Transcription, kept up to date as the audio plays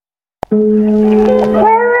I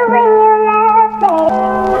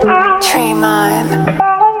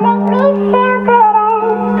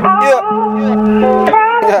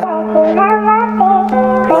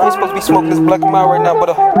ain't supposed to be smoking this black and mild right now, but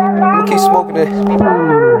I'm gonna keep smoking it.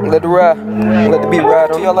 Let it ride. Let the beat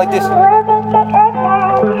ride on y'all like this.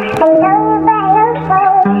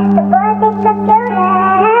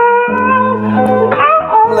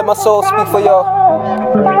 Let my soul speak for y'all.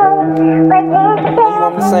 You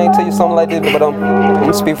want me to sing to you something like this, but I'm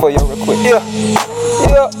gonna speak for y'all real quick. Yeah.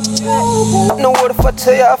 I know what if I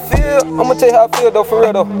tell you how I feel. I'm gonna tell you how I feel though, for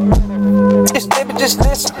real though. Just baby, just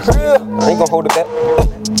listen, for real. I ain't gonna hold it back.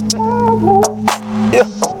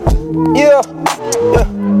 Yeah.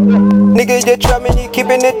 Nigga, you try me, you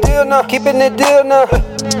keeping it deal now. Keeping it deal now.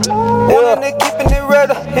 Yeah, they keeping it right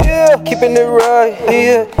here. Keeping it right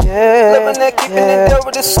here. Yeah. Living there, keeping it there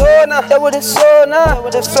with the soul now. There with the soul now.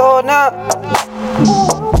 With the soul now.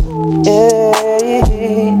 Yeah.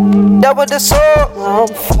 That with the soul. I'm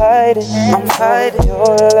fighting for your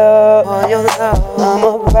love,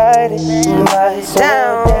 I'ma ride it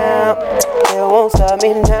down. It won't stop me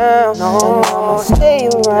now. No, I'ma stay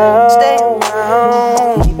around.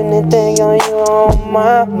 Keeping the thing on you on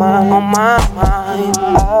my mind.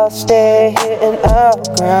 I'll stay here and I'll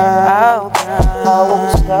grind. I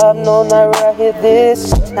won't stop, no, not right here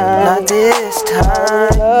this time. Not this time. I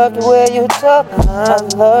love the way you talk. I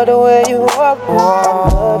love the way you walk. I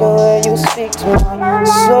love the way you speak to my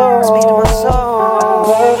soul. I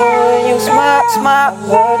love the way you smile. I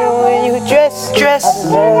love the way you dress. I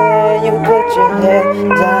love the way you put your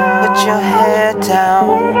head down.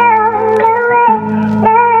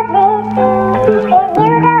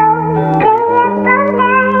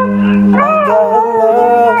 I got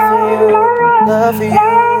love for you.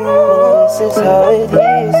 This is how it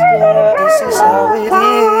is, yeah. This is how it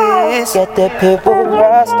is. Get that people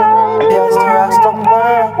rasta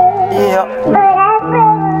mine, yeah.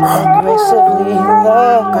 Aggressively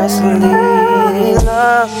love. I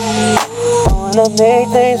wanna make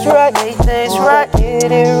things right,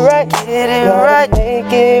 get it right,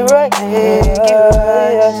 make it right.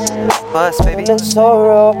 Buzz, baby. The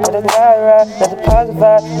sorrow, let it ride, let it positive,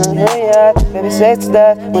 baby, sex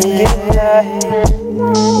that, when you get it.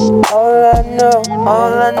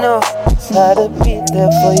 All I know is how to be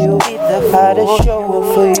there for you, how to show up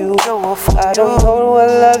for you. I don't know what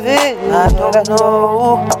love is, I don't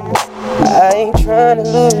know. I ain't trying to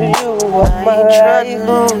lose you, Gotta get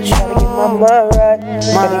my mind right,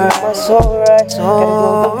 gotta get my soul right. Gotta go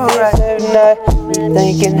through this every night,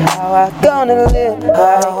 thinking how I gonna live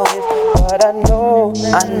like this. But I know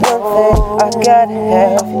one thing, I gotta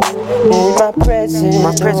have you in my presence,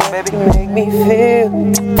 baby. You make me feel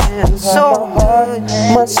so hard,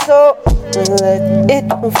 my soul. Let it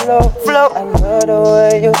flow. I love the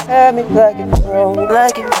way you have me, like it roll,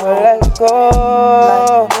 like it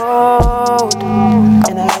gold.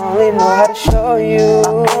 And I only know how to show you. I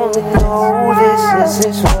only know this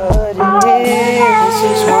is what it is. This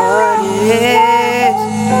is what it is.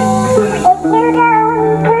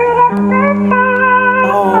 I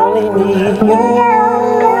only need you.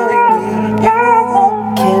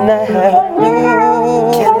 Can I have you?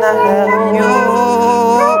 Can I have you?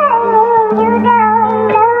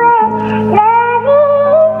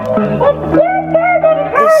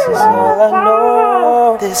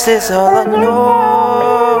 This is all I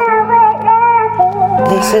know.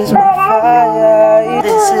 This is my fire.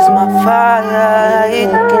 This is my fire.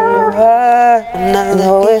 Looking you high, and I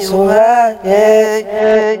know it's alright. Yeah.